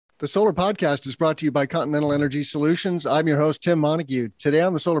The Solar Podcast is brought to you by Continental Energy Solutions. I'm your host, Tim Montague. Today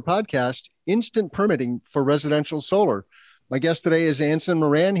on the Solar Podcast, instant permitting for residential solar. My guest today is Anson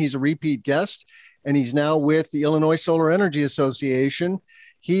Moran. He's a repeat guest, and he's now with the Illinois Solar Energy Association.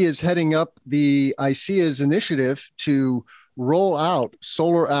 He is heading up the ICEA's initiative to roll out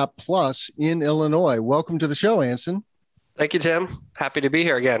SolarAPP Plus in Illinois. Welcome to the show, Anson. Thank you, Tim. Happy to be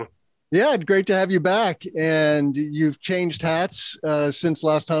here again. Yeah, great to have you back. And you've changed hats since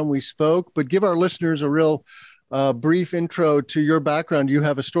last time we spoke, but give our listeners a real brief intro to your background. You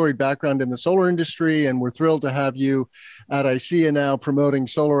have a storied background in the solar industry, and we're thrilled to have you at ICEA now promoting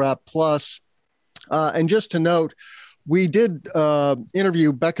SolarAPP Plus. And just to note, we did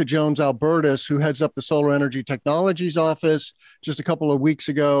interview Becca Jones-Albertus, who heads up the Solar Energy Technologies Office, just a couple of weeks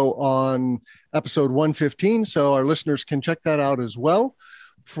ago on episode 115. So our listeners can check that out as well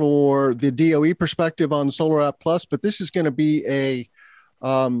for the DOE perspective on SolarAPP Plus. But this is going to be a,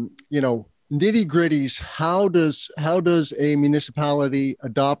 nitty gritties. How does a municipality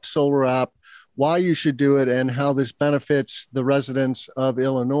adopt SolarAPP, why you should do it, and how this benefits the residents of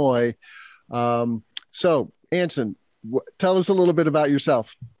Illinois. So Anson, tell us a little bit about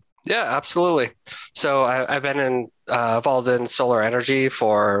yourself. Yeah, absolutely. So I've been involved in solar energy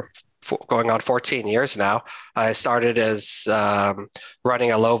for going on 14 years now. I started as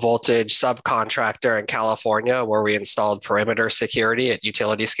running a low voltage subcontractor in California, where we installed perimeter security at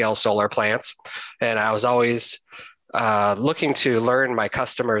utility scale solar plants. And I was always looking to learn my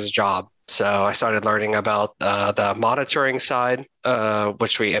customer's job. So I started learning about the monitoring side,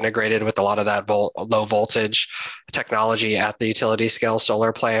 which we integrated with a lot of that low voltage technology at the utility scale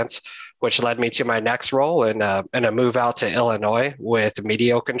solar plants, which led me to my next role in a move out to Illinois with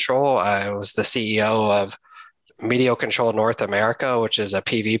meteocontrol. I was the CEO of meteocontrol North America, which is a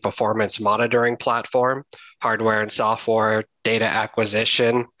PV performance monitoring platform, hardware and software, data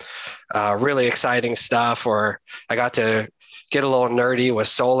acquisition, really exciting stuff where I got to get a little nerdy with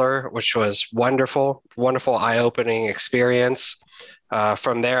solar, which was wonderful eye-opening experience.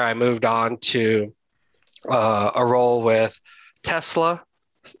 From there, I moved on to a role with Tesla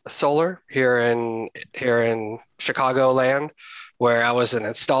Solar here in Chicagoland, where I was an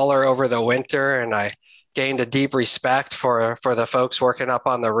installer over the winter, and I gained a deep respect for the folks working up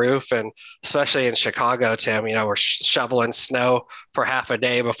on the roof, and especially in Chicago, Tim. We're shoveling snow for half a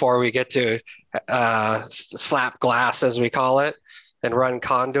day before we get to slap glass, as we call it, and run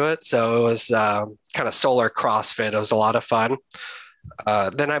conduit. So it was kind of solar CrossFit. It was a lot of fun.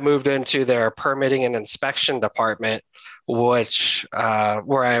 Then I moved into their permitting and inspection department, which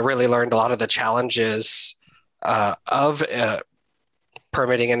where I really learned a lot of the challenges of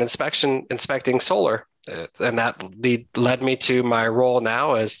permitting and inspecting solar. And that led me to my role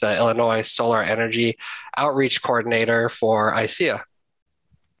now as the Illinois Solar Energy Outreach Coordinator for ICEA.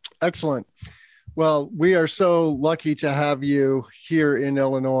 Excellent. Well, we are so lucky to have you here in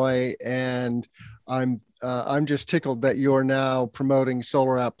Illinois, and I'm just tickled that you're now promoting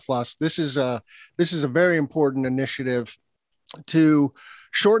SolarAPP Plus. This is a very important initiative to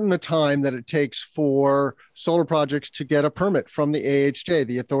shorten the time that it takes for solar projects to get a permit from the AHJ,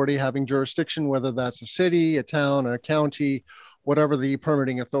 the authority having jurisdiction, whether that's a city, a town, a county, whatever the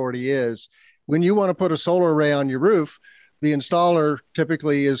permitting authority is. When you want to put a solar array on your roof, the installer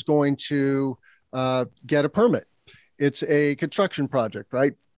typically is going to get a permit. It's a construction project,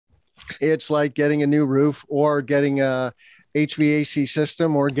 right? It's like getting a new roof or getting a HVAC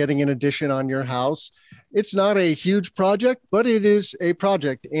system or getting an addition on your house. It's not a huge project, but it is a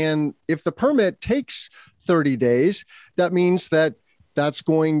project. And if the permit takes 30 days, that means that that's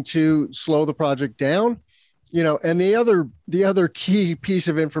going to slow the project down. And the other key piece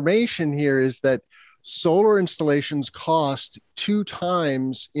of information here is that solar installations cost 2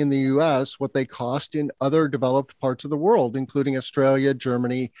 times in the US what they cost in other developed parts of the world, including Australia,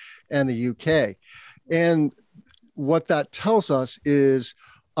 Germany, and the UK. And what that tells us is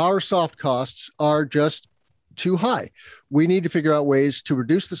our soft costs are just too high. We need to figure out ways to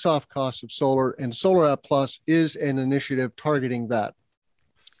reduce the soft costs of solar, and SolarAPP Plus is an initiative targeting that.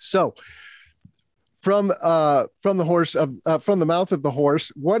 So from the mouth of the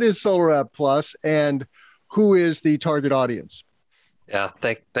horse, what is SolarAPP Plus, and who is the target audience? Yeah,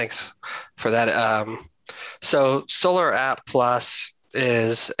 thanks for that. So SolarAPP Plus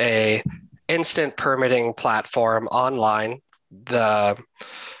is a instant permitting platform online. The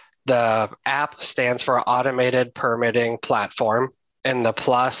app stands for Automated Permitting Platform, and the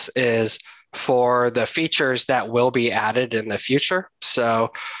plus is for the features that will be added in the future.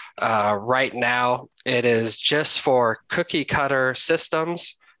 So right now, it is just for cookie cutter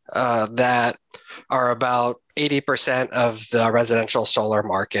systems that are about 80% of the residential solar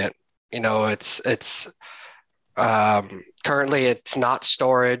market. Currently it's not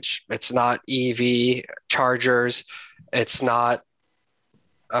storage, it's not EV chargers, it's not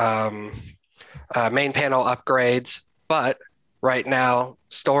main panel upgrades, but right now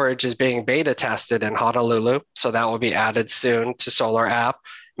storage is being beta tested in Honolulu, so that will be added soon to SolarAPP.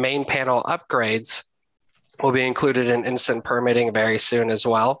 Main panel upgrades will be included in instant permitting very soon as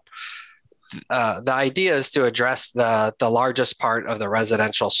well. The idea is to address the largest part of the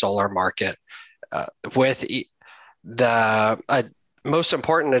residential solar market. With the most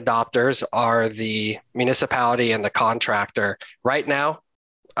important adopters are the municipality and the contractor. Right now,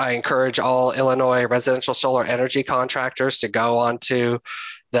 I encourage all Illinois residential solar energy contractors to go onto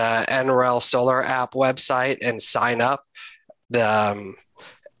the NREL SolarAPP website and sign up. And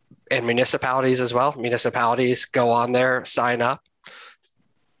municipalities as well. Municipalities go on there, sign up.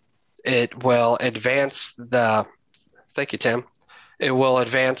 It will advance thank you, Tim. It will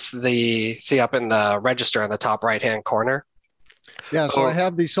advance see up in the register in the top right-hand corner. Yeah, so I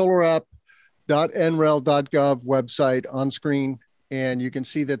have the solarapp.nrel.gov website on screen, and you can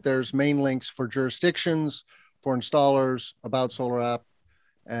see that there's main links for jurisdictions, for installers, about SolarAPP,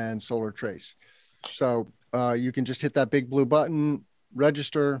 and Solar Trace. So you can just hit that big blue button,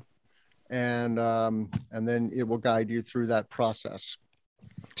 register, and then it will guide you through that process.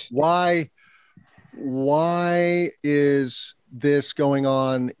 Why is this going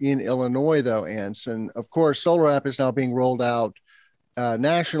on in Illinois, though, Anson? Of course, SolarAPP is now being rolled out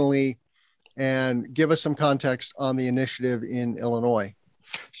nationally, and give us some context on the initiative in Illinois.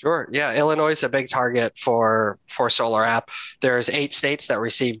 Sure. Yeah, Illinois is a big target for SolarAPP. There's 8 states that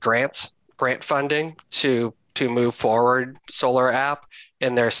receive grant funding to move forward SolarAPP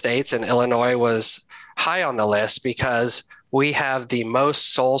in their states, and Illinois was high on the list because we have the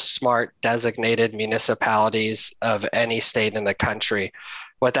most SolSmart designated municipalities of any state in the country.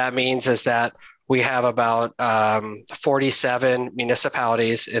 What that means is that we have about 47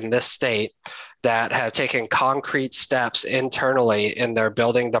 municipalities in this state that have taken concrete steps internally in their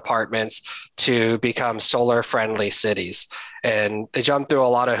building departments to become solar-friendly cities. And they jumped through a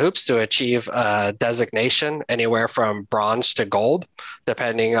lot of hoops to achieve a designation, anywhere from bronze to gold,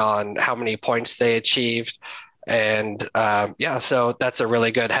 depending on how many points they achieved. And so that's a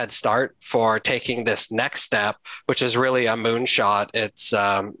really good head start for taking this next step, which is really a moonshot. It's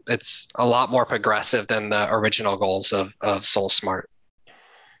a lot more progressive than the original goals of SolSmart.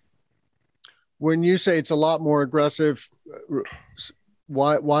 When you say it's a lot more aggressive,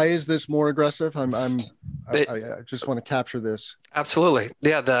 why is this more aggressive? I just want to capture this. Absolutely.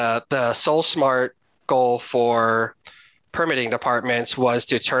 Yeah, the SolSmart goal for permitting departments was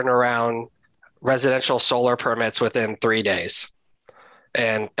to turn around residential solar permits within 3 days.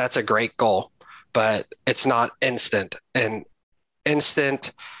 And that's a great goal, but it's not instant. And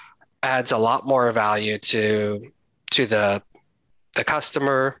instant adds a lot more value to the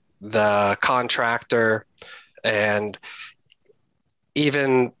customer, the contractor, and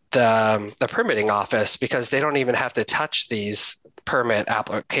even the permitting office, because they don't even have to touch these permit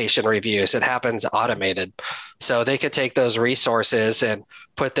application reviews. It happens automated. So they could take those resources and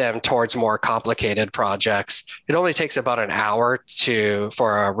put them towards more complicated projects. It only takes about an hour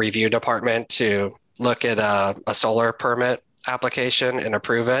for a review department to look at a solar permit application and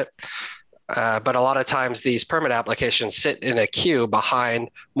approve it. But a lot of times these permit applications sit in a queue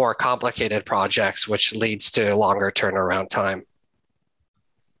behind more complicated projects, which leads to longer turnaround time.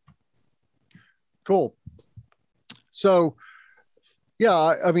 Cool. So,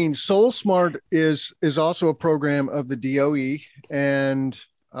 yeah, I mean, SolSmart is also a program of the DOE, and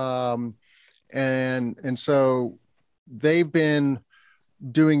so they've been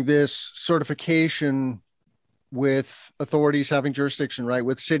doing this certification with authorities having jurisdiction, right,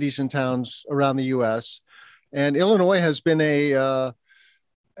 with cities and towns around the U.S. And Illinois has been an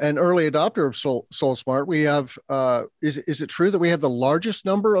early adopter of SolSmart. We have, is it true that we have the largest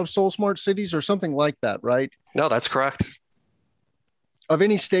number of SolSmart cities or something like that, right? No, that's correct. Of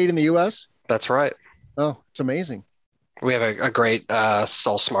any state in the U.S.? That's right. Oh, it's amazing. We have a great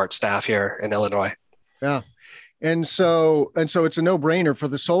SolSmart staff here in Illinois. Yeah. And so it's a no-brainer for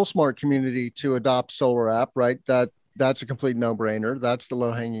the SolSmart community to adopt SolarAPP, right? That's a complete no-brainer. That's the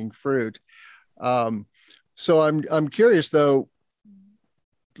low-hanging fruit. So I'm curious though.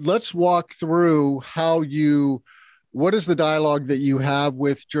 Let's walk through what is the dialogue that you have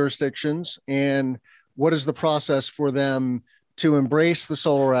with jurisdictions, and what is the process for them to embrace the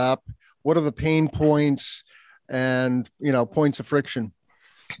SolarAPP? What are the pain points and, points of friction?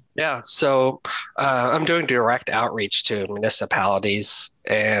 Yeah, so I'm doing direct outreach to municipalities,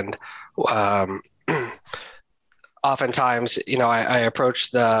 and um, oftentimes, I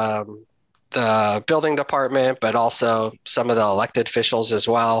approach the building department, but also some of the elected officials as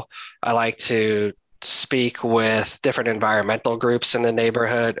well. I like to speak with different environmental groups in the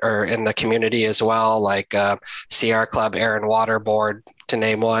neighborhood or in the community as well, like Sierra Club Air and Water Board, to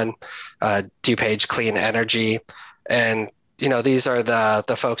name one, DuPage Clean Energy, and these are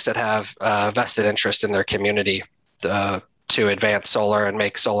the folks that have vested interest in their community to advance solar and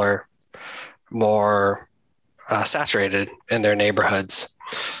make solar more saturated in their neighborhoods.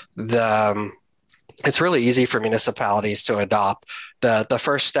 The It's really easy for municipalities to adopt. The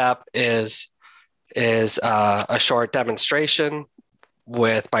first step is a short demonstration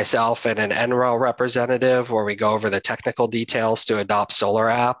with myself and an NREL representative where we go over the technical details to adopt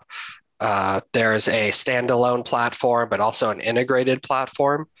SolarAPP. There's a standalone platform, but also an integrated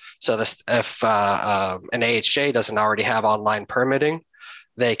platform. So if an AHJ doesn't already have online permitting,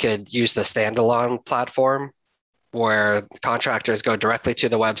 they could use the standalone platform where contractors go directly to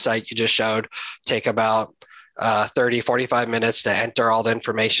the website you just showed, take about 30, 45 minutes to enter all the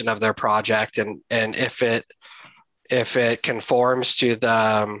information of their project. And if it conforms to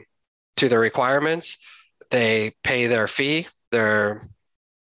the requirements, they pay their fee, their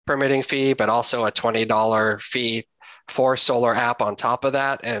permitting fee, but also a $20 fee for SolarAPP on top of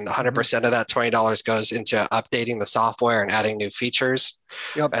that. And 100% of that $20 goes into updating the software and adding new features.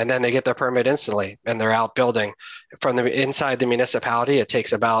 Yep. And then they get their permit instantly and they're out building. From the inside the municipality, it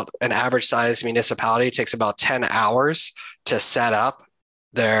takes about an average size municipality, takes about 10 hours to set up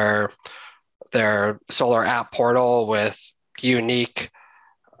their SolarAPP portal with unique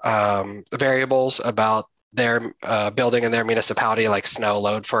variables about their building in their municipality, like snow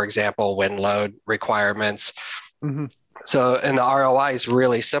load, for example, wind load requirements. Mm-hmm. So, and the ROI is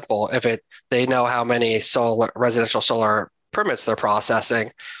really simple. They know how many residential solar permits they're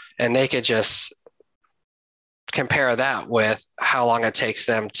processing, and they could just compare that with how long it takes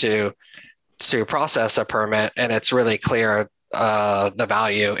them to process a permit, and it's really clear the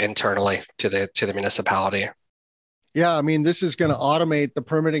value internally to the municipality. Yeah, I mean, this is going to automate the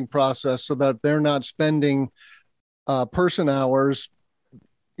permitting process so that they're not spending person hours,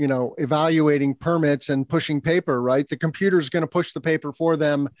 evaluating permits and pushing paper, right? The computer is going to push the paper for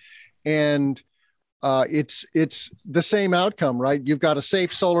them, and it's the same outcome, right? You've got a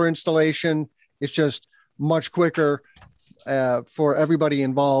safe solar installation. It's just much quicker for everybody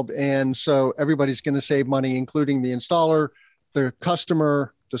involved, and so everybody's going to save money, including the installer, the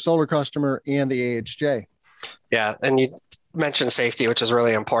customer, the solar customer, and the AHJ. Yeah, and you mentioned safety, which is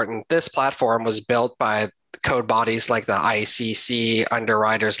really important. This platform was built by code bodies like the ICC,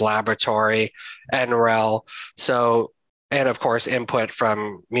 Underwriters Laboratory, NREL. So, and of course, input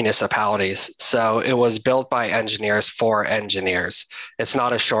from municipalities. So it was built by engineers for engineers. It's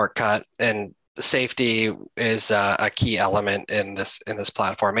not a shortcut, and safety is a key element in this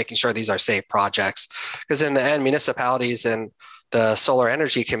platform, making sure these are safe projects. Because in the end, municipalities and the solar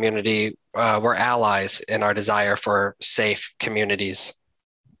energy community were allies in our desire for safe communities.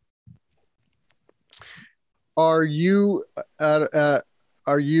 Are you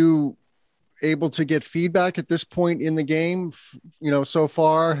able to get feedback at this point in the game? So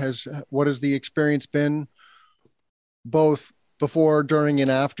far, what has the experience been, both before, during,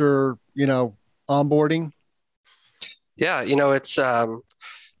 and after onboarding? Yeah,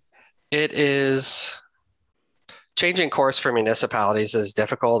 it is changing course for municipalities is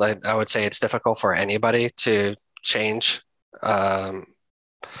difficult. I would say it's difficult for anybody to change.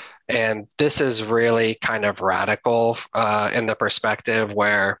 And this is really kind of radical in the perspective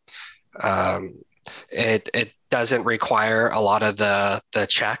where it doesn't require a lot of the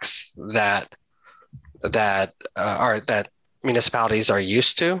checks that municipalities are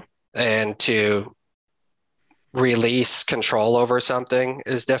used to, and to release control over something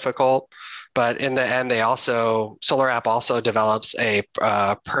is difficult. But in the end, SolarAPP also develops a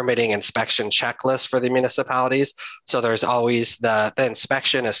permitting inspection checklist for the municipalities. So there's always the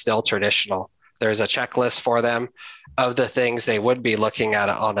inspection is still traditional. There's a checklist for them of the things they would be looking at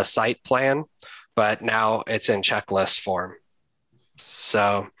on a site plan, but now it's in checklist form.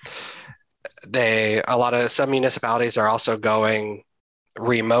 So some municipalities are also going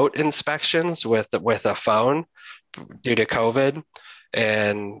remote inspections with a phone due to COVID.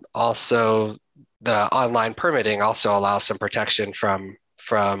 And also the online permitting also allows some protection from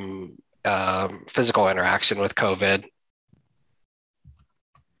physical interaction with COVID.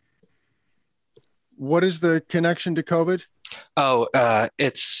 What is the connection to COVID?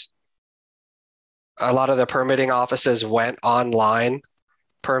 It's a lot of the permitting offices went online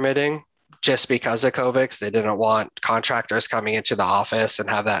permitting just because of COVID, because they didn't want contractors coming into the office and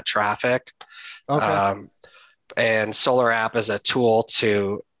have that traffic. Okay. And SolarAPP is a tool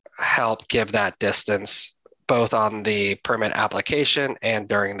to help give that distance, both on the permit application and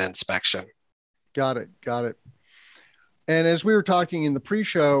during the inspection. Got it. Got it. And as we were talking in the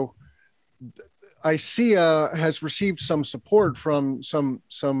pre-show, ICEA has received some support from some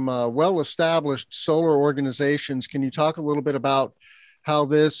well-established solar organizations. Can you talk a little bit about how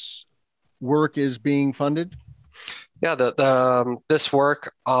this work is being funded? Yeah, this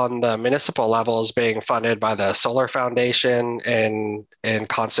work on the municipal level is being funded by the Solar Foundation in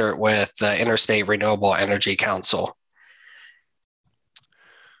concert with the Interstate Renewable Energy Council.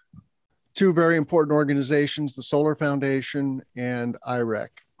 Two very important organizations, the Solar Foundation and IREC.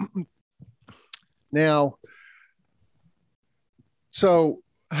 Now, so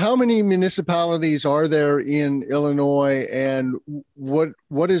how many municipalities are there in Illinois, and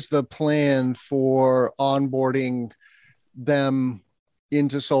what is the plan for onboarding them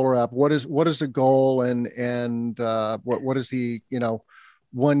into SolarAPP? What is the goal, and what is the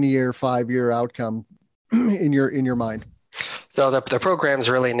 1 year, 5 year outcome in your mind? So the program's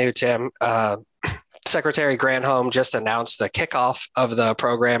really new, Tim. Secretary Granholm just announced the kickoff of the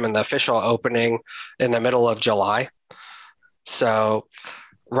program and the official opening in the middle of July. So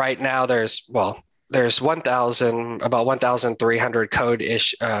right now there's about 1,300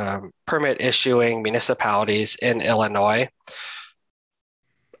 permit issuing municipalities in Illinois.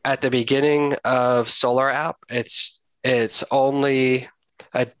 At the beginning of SolarAPP, it's only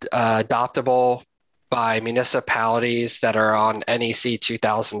adoptable by municipalities that are on NEC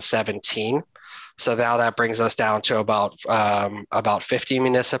 2017. So now that brings us down to about 50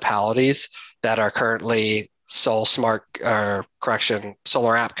 municipalities that are currently SolarAPP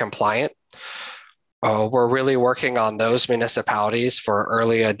compliant. We're really working on those municipalities for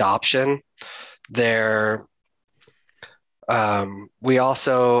early adoption. We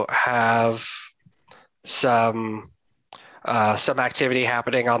also have some activity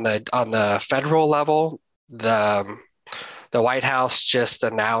happening on the federal level. The White House just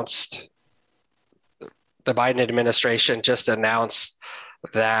announced, the Biden administration just announced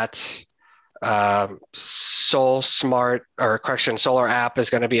that SolarAPP is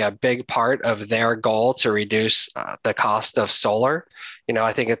going to be a big part of their goal to reduce the cost of solar.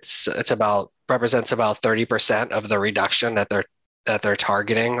 I think represents about 30% of the reduction that they're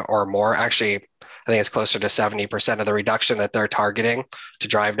targeting, or more. Actually, I think it's closer to 70% of the reduction that they're targeting to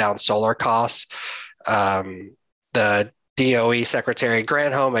drive down solar costs. The DOE Secretary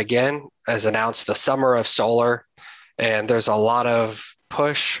Granholm again has announced the summer of solar, and there's a lot of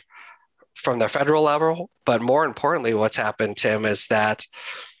push from the federal level. But more importantly, what's happened, Tim, is that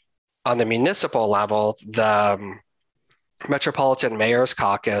on the municipal level, the Metropolitan Mayor's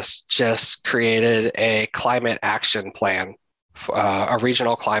Caucus just created a climate action plan, a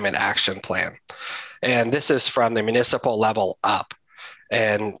regional climate action plan. And this is from the municipal level up.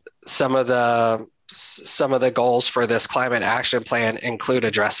 And some of the goals for this climate action plan include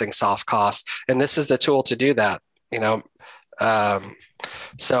addressing soft costs. And this is the tool to do that.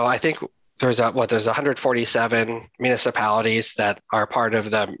 So I think there's 147 municipalities that are part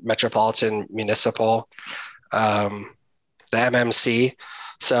of the Metropolitan Municipal, the MMC.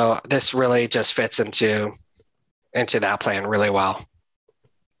 So this really just fits into that plan really well.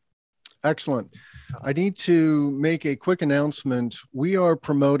 Excellent. I need to make a quick announcement. We are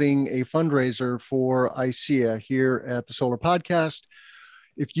promoting a fundraiser for ICEA here at the Solar Podcast.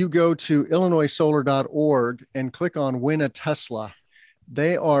 If you go to illinoissolar.org and click on Win a Tesla,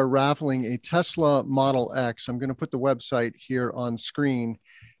 they are raffling a Tesla Model X. I'm going to put the website here on screen.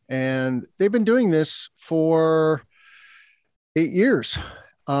 And they've been doing this for 8 years.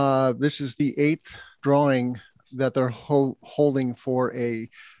 This is the 8th drawing that they're holding for a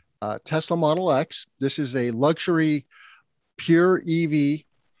Tesla Model X. This is a luxury pure EV,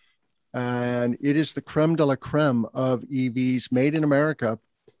 and it is the creme de la creme of EVs made in America.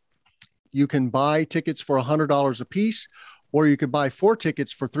 You can buy tickets for $100 a piece, or you could buy 4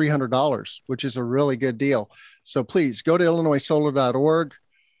 tickets for $300, which is a really good deal. So please go to illinoissolar.org,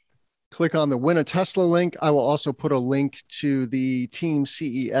 click on the Win a Tesla link. I will also put a link to the Team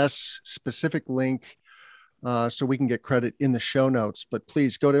CES specific link so we can get credit in the show notes. But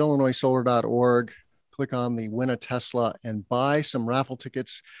please go to illinoissolar.org, click on the Win a Tesla, and buy some raffle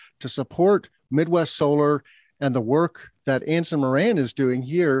tickets to support Midwest Solar and the work that Anson Moran is doing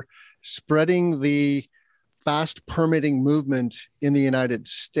here, spreading the fast permitting movement in the United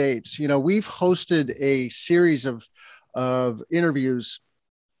States. We've hosted a series of interviews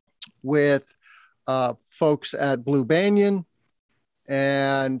with folks at Blue Banyan,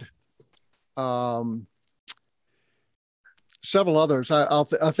 and several others. I'll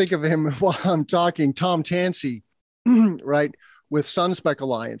think of him while I'm talking. Tom Tansey, right, with SunSpec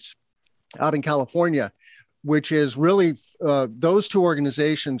Alliance out in California, which is really, those two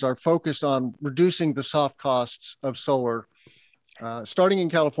organizations are focused on reducing the soft costs of solar, starting in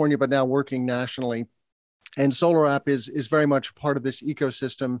California, but now working nationally. And SolarAPP is very much part of this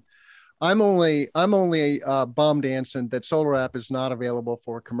ecosystem. I'm only bummed, Anson, that SolarAPP is not available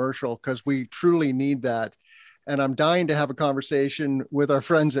for commercial, because we truly need that. And I'm dying to have a conversation with our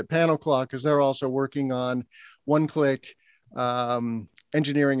friends at Panel Clock, because they're also working on one-click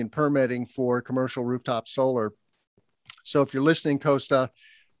engineering and permitting for commercial rooftop solar. So if you're listening, Costa,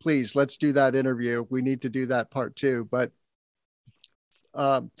 please, let's do that interview. We need to do that part two. But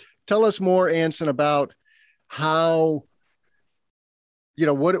tell us more, Anson, about how,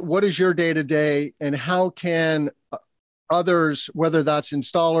 what is your day-to-day, and how can others, whether that's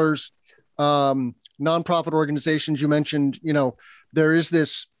installers, nonprofit organizations, you mentioned, there is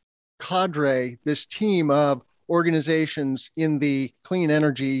this cadre, this team of organizations in the clean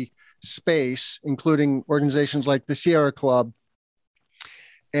energy space, including organizations like the Sierra Club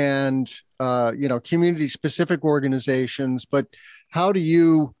and, community specific organizations. But how do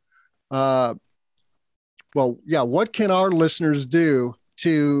you, what can our listeners do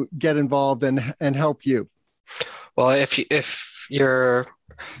to get involved and help you? Well, if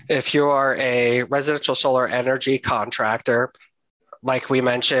you are a residential solar energy contractor, like we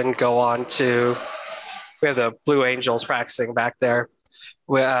mentioned, we have the Blue Angels practicing back there.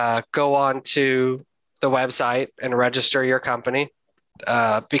 Go on to the website and register your company,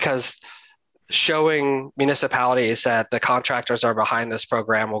 because showing municipalities that the contractors are behind this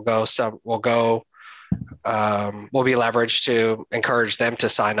program will be leveraged to encourage them to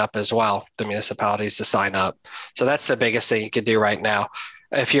sign up as well, the municipalities to sign up. So that's the biggest thing you could do right now.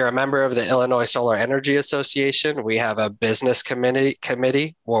 If you're a member of the Illinois Solar Energy Association, we have a business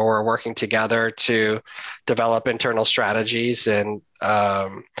committee where we're working together to develop internal strategies and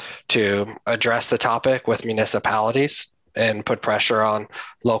to address the topic with municipalities and put pressure on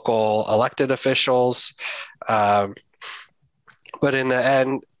local elected officials. But in the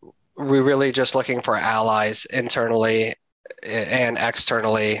end, we're really just looking for allies internally and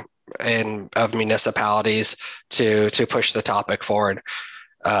externally of municipalities to push the topic forward.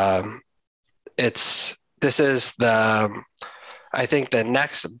 This is I think the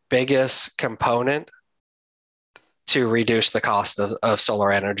next biggest component to reduce the cost of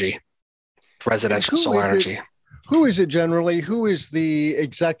solar energy, residential solar energy. Who is it generally? Who is the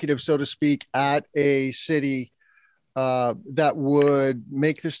executive, so to speak, at a city that would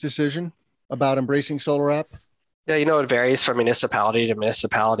make this decision about embracing SolarAPP? Yeah, it varies from municipality to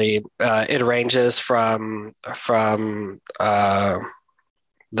municipality. It ranges from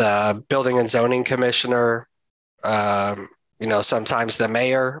the building and zoning commissioner, sometimes the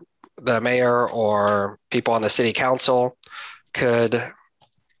mayor or people on the city council could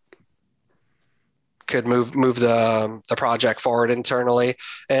move the project forward internally.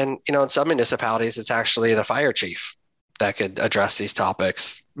 And, in some municipalities, it's actually the fire chief that could address these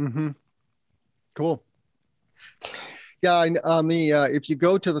topics. Mm-hmm. Cool. Yeah, on the if you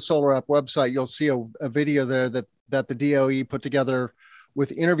go to the SolarAPP website, you'll see a video there that the DOE put together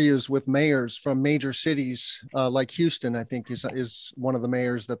with interviews with mayors from major cities, like Houston, I think is one of the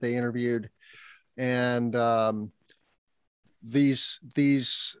mayors that they interviewed. And these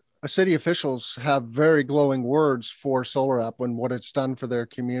city officials have very glowing words for SolarAPP and what it's done for their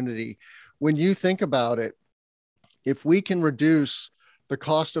community. When you think about it, if we can reduce the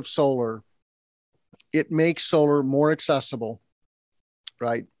cost of solar, it makes solar more accessible,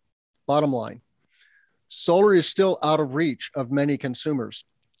 right? Bottom line, solar is still out of reach of many consumers.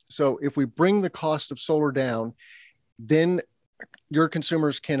 So if we bring the cost of solar down, then your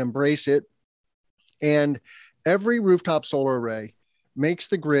consumers can embrace it. And every rooftop solar array makes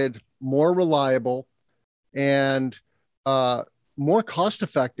the grid more reliable and more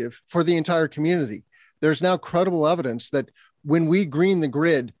cost-effective for the entire community. There's now credible evidence that when we green the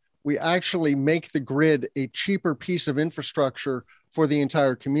grid, we actually make the grid a cheaper piece of infrastructure for the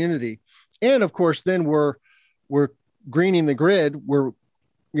entire community. And of course, then we're greening the grid. We're,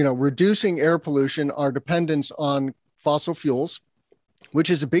 reducing air pollution, our dependence on fossil fuels, which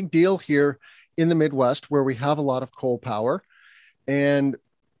is a big deal here in the Midwest, where we have a lot of coal power. And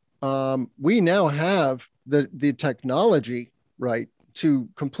we now have the technology, right, to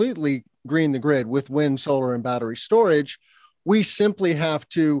completely green the grid with wind, solar, and battery storage. We simply have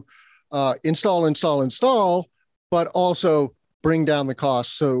to install, but also bring down the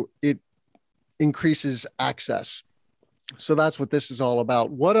cost so it increases access. So that's what this is all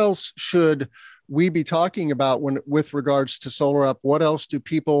about. What else should we be talking about with regards to SolarAPP? What else do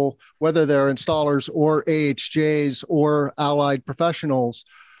people, whether they're installers or AHJs or allied professionals,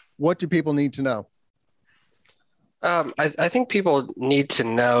 what do people need to know? I think people need to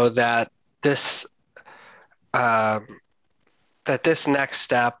know that this um, this next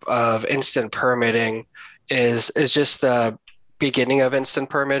step of instant permitting is just the beginning of instant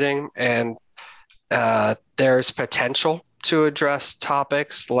permitting, and there's potential to address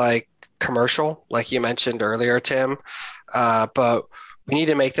topics like commercial, like you mentioned earlier, Tim. But we need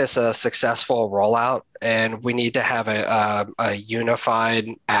to make this a successful rollout, and we need to have a unified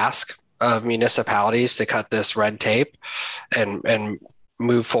ask of municipalities to cut this red tape and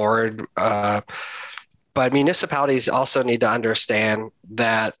move forward. But municipalities also need to understand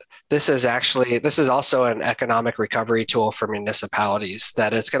that this is also an economic recovery tool for municipalities,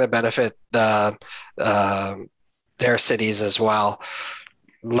 that it's going to benefit their cities as well.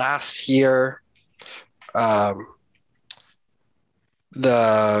 Last year,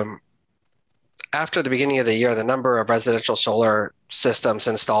 the after the beginning of the year, the number of residential solar systems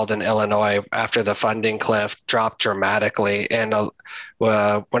installed in Illinois after the funding cliff dropped dramatically. And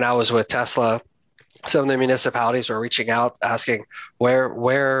when I was with Tesla, some of the municipalities were reaching out asking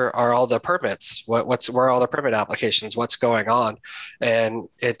where are all the permits, where are all the permit applications, what's going on. And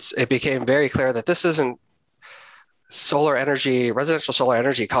it became very clear that this isn't residential solar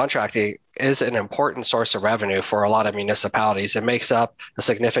energy contracting is an important source of revenue for a lot of municipalities. It makes up a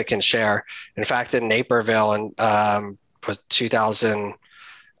significant share. In fact, in Naperville in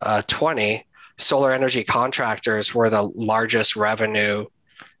 2020, solar energy contractors were the largest revenue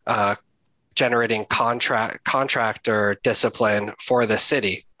generating contractor discipline for the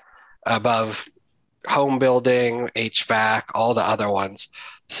city, above home building, HVAC, all the other ones.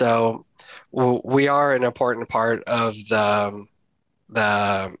 So we are an important part of the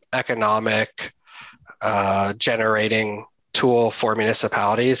economic generating tool for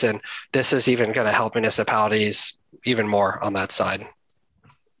municipalities, and this is even going to help municipalities even more on that side.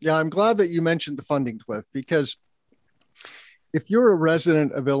 Yeah, I'm glad that you mentioned the funding cliff, because if you're a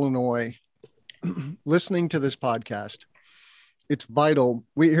resident of Illinois listening to this podcast, it's vital.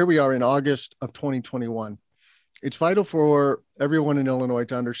 Here we are in August of 2021. It's vital for everyone in Illinois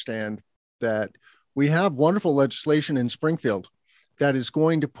to understand that we have wonderful legislation in Springfield that is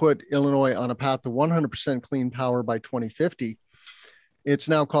going to put Illinois on a path to 100% clean power by 2050. It's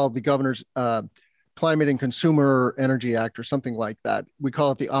now called the Governor's Climate and Consumer Energy Act or something like that. We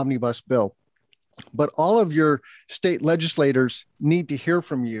call it the Omnibus Bill. But all of your state legislators need to hear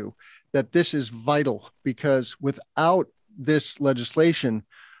from you that this is vital, because without this legislation,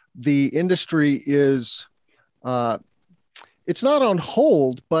 the industry is, it's not on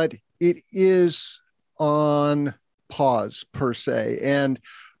hold, but it is on pause per se. And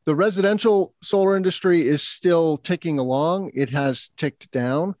the residential solar industry is still ticking along. It has ticked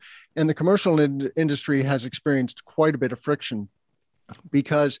down, and the commercial industry has experienced quite a bit of friction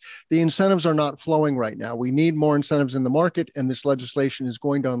because the incentives are not flowing right now. We need more incentives in the market, and this legislation is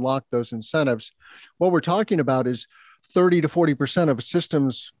going to unlock those incentives. What we're talking about is 30 to 40% of a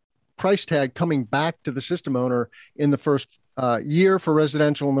system's price tag coming back to the system owner in the first year for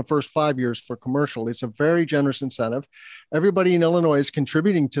residential and the first 5 years for commercial. It's a very generous incentive. Everybody in Illinois is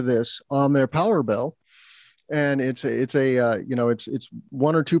contributing to this on their power bill. And it's 1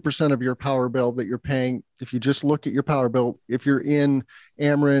 or 2% of your power bill that you're paying. If you just look at your power bill, if you're in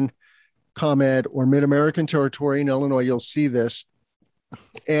Ameren, ComEd, or Mid-American Territory in Illinois, you'll see this.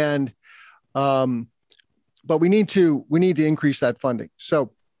 And but we need to increase that funding.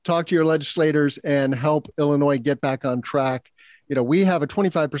 So talk to your legislators and help Illinois get back on track. We have a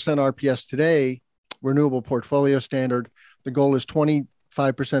 25% RPS today, renewable portfolio standard. The goal is 25%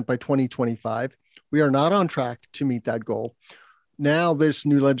 by 2025. We are not on track to meet that goal. Now this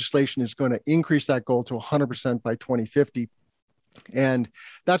new legislation is going to increase that goal to 100% by 2050. And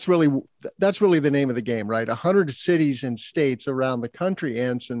that's really the name of the game, right? 100 cities and states around the country,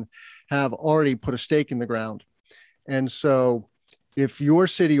 Anson, have already put a stake in the ground. And so if your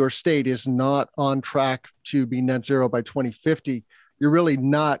city or state is not on track to be net zero by 2050, you're really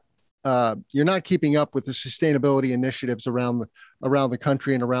not keeping up with the sustainability initiatives around the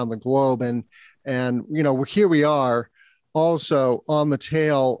country and around the globe. And here we are also on the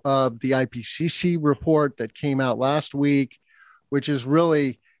tail of the IPCC report that came out last week, which is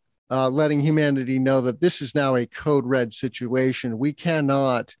really letting humanity know that this is now a code red situation. We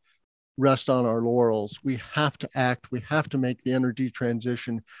cannot rest on our laurels. We have to act. We have to make the energy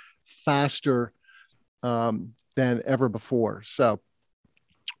transition faster than ever before. So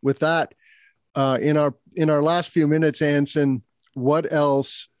with that, In our last few minutes, Anson, what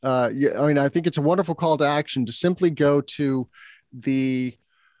else? I think it's a wonderful call to action to simply go to the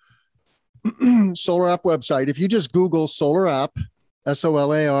SolarAPP website. If you just Google SolarAPP,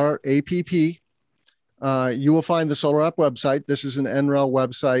 SolarAPP, you will find the SolarAPP website. This is an NREL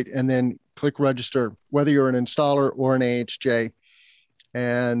website, and then click register, whether you're an installer or an AHJ,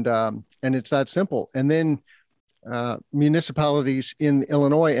 and it's that simple. And then municipalities in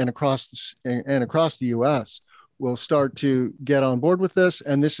Illinois and across the U.S. will start to get on board with this,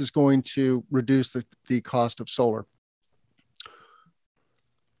 and this is going to reduce the cost of solar.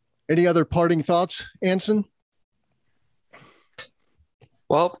 Any other parting thoughts, Anson?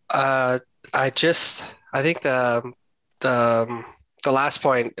 Well, I think the last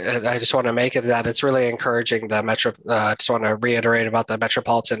point I just want to make is that it's really encouraging the Metro. I just want to reiterate about the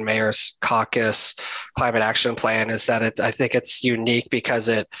Metropolitan Mayor's Caucus Climate Action Plan is that I think it's unique because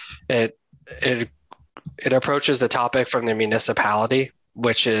it approaches the topic from the municipality,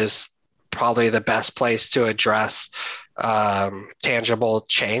 which is probably the best place to address tangible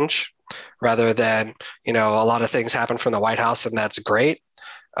change, rather than, a lot of things happen from the White House, and that's great.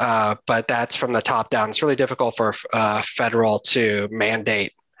 But that's from the top down. It's really difficult for federal to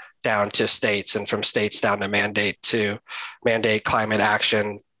mandate down to states, and from states down to mandate climate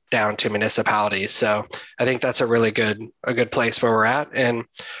action down to municipalities. So I think that's a good place where we're at. And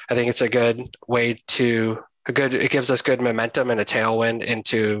I think it's a good way it gives us good momentum and a tailwind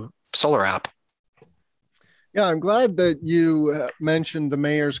into SolarAPP. Yeah, I'm glad that you mentioned the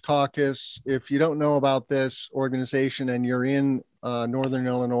Mayor's Caucus. If you don't know about this organization and you're in Northern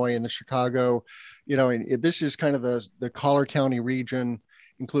Illinois in the Chicago, this is kind of the Collar County region,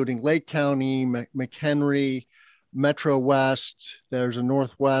 including Lake County, McHenry, Metro West. There's a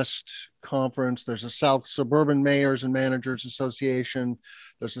Northwest Conference. There's a South Suburban Mayors and Managers Association.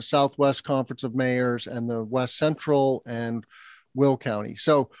 There's a Southwest Conference of Mayors, and the West Central and Will County.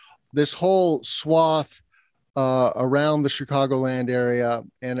 So this whole swath around the Chicagoland area,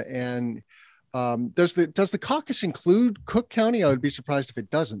 and does the caucus include Cook County? I would be surprised if it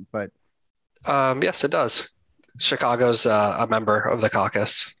doesn't, but yes, it does. Chicago's a member of the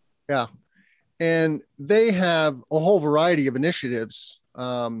caucus. Yeah, and they have a whole variety of initiatives,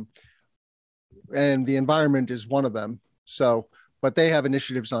 and the environment is one of them. So, but they have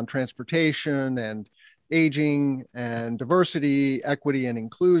initiatives on transportation and aging and diversity, equity and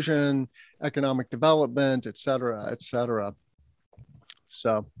inclusion, economic development, et cetera, et cetera.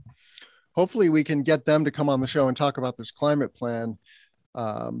 So hopefully we can get them to come on the show and talk about this climate plan.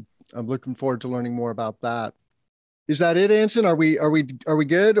 I'm looking forward to learning more about that. Is that it, Anson? Are we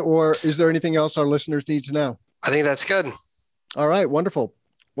good, or is there anything else our listeners need to know? I think that's good. All right, wonderful.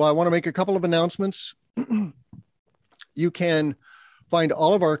 Well, I want to make a couple of announcements. You can find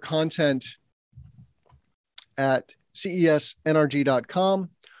all of our content at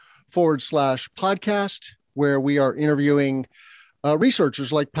cesnrg.com/podcast, where we are interviewing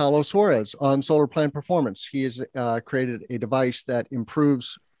researchers like Paulo Suarez on solar plant performance. He has created a device that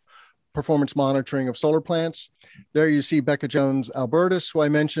improves performance monitoring of solar plants. There you see Becca Jones-Albertus, who I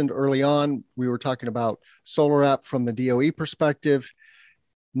mentioned early on. We were talking about SolarAPP from the DOE perspective.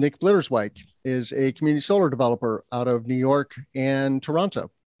 Nick Blitterswyk is a community solar developer out of New York and Toronto.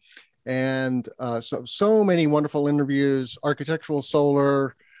 And so many wonderful interviews: architectural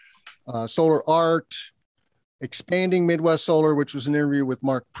solar, solar art, expanding Midwest Solar, which was an interview with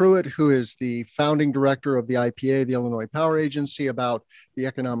Mark Pruitt, who is the founding director of the IPA, the Illinois Power Agency, about the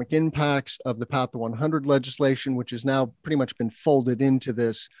economic impacts of the Path to 100 legislation, which has now pretty much been folded into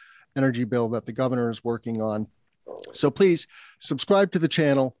this energy bill that the governor is working on. So please subscribe to the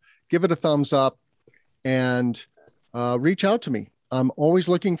channel, give it a thumbs up, and reach out to me. I'm always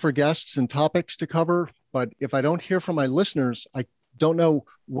looking for guests and topics to cover, but if I don't hear from my listeners, I don't know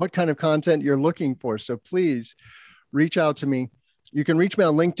what kind of content you're looking for. So please reach out to me. You can reach me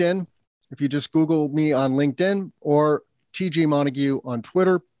on LinkedIn if you just Google me on LinkedIn, or TG Montague on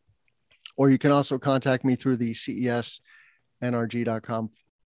Twitter, or you can also contact me through the cesnrg.com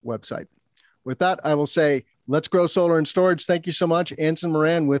website. With that, I will say, let's grow solar and storage. Thank you so much. Anson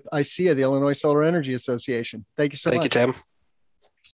Moran with ICEA, the Illinois Solar Energy Association. Thank you so much. Thank you, Tim.